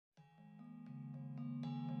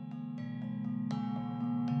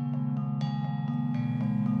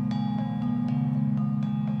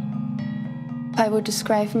I would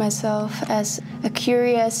describe myself as a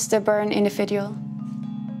curious, stubborn individual.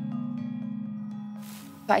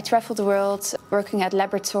 I travel the world working at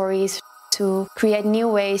laboratories to create new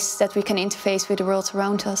ways that we can interface with the world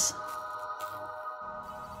around us.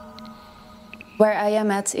 Where I am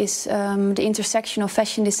at is the intersection of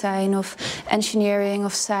fashion design, of engineering,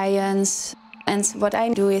 of science. And what I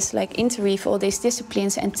do is interweave all these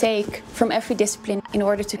disciplines and take from every discipline in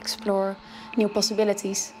order to explore new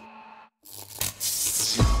possibilities.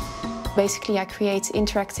 Basically, I create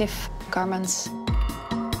interactive garments.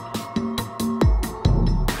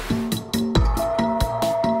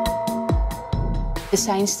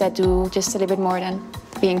 Designs that do just a little bit more than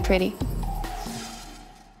being pretty.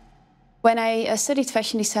 When I studied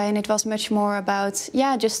fashion design, it was much more about,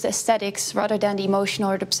 just the aesthetics rather than the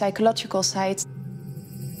emotional or the psychological side.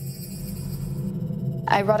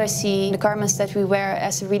 I rather see the garments that we wear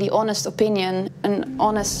as a really honest opinion, an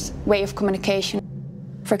honest way of communication.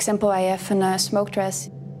 For example, I have a smoke dress.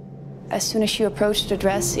 As soon as you approach the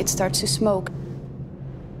dress, it starts to smoke.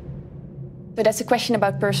 So that's a question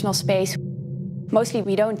about personal space. Mostly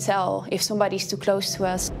we don't tell if somebody's too close to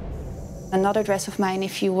us. Another dress of mine,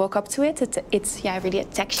 if you walk up to it, it really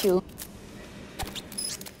attacks you.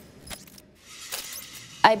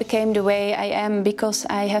 I became the way I am because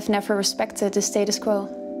I have never respected the status quo.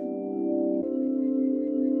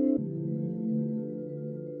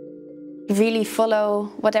 Really follow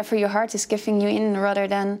whatever your heart is giving you in rather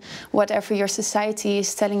than whatever your society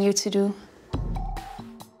is telling you to do.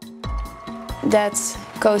 That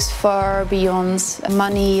goes far beyond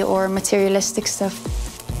money or materialistic stuff.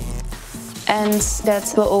 And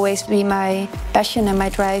that will always be my passion and my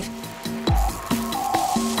drive.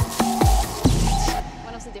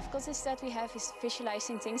 One of the difficulties that we have is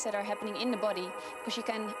visualizing things that are happening in the body, because you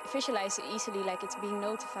can visualize it easily like it's being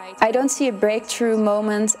notified. I don't see a breakthrough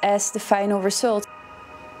moment as the final result.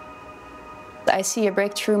 I see a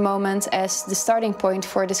breakthrough moment as the starting point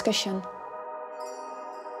for a discussion.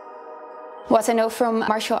 What I know from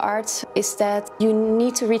martial arts is that you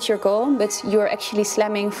need to reach your goal, but you're actually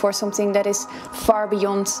slamming for something that is far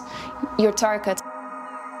beyond your target.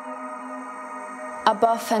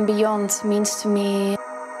 Above and beyond means to me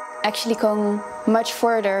actually going much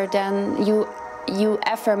further than you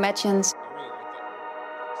ever imagined.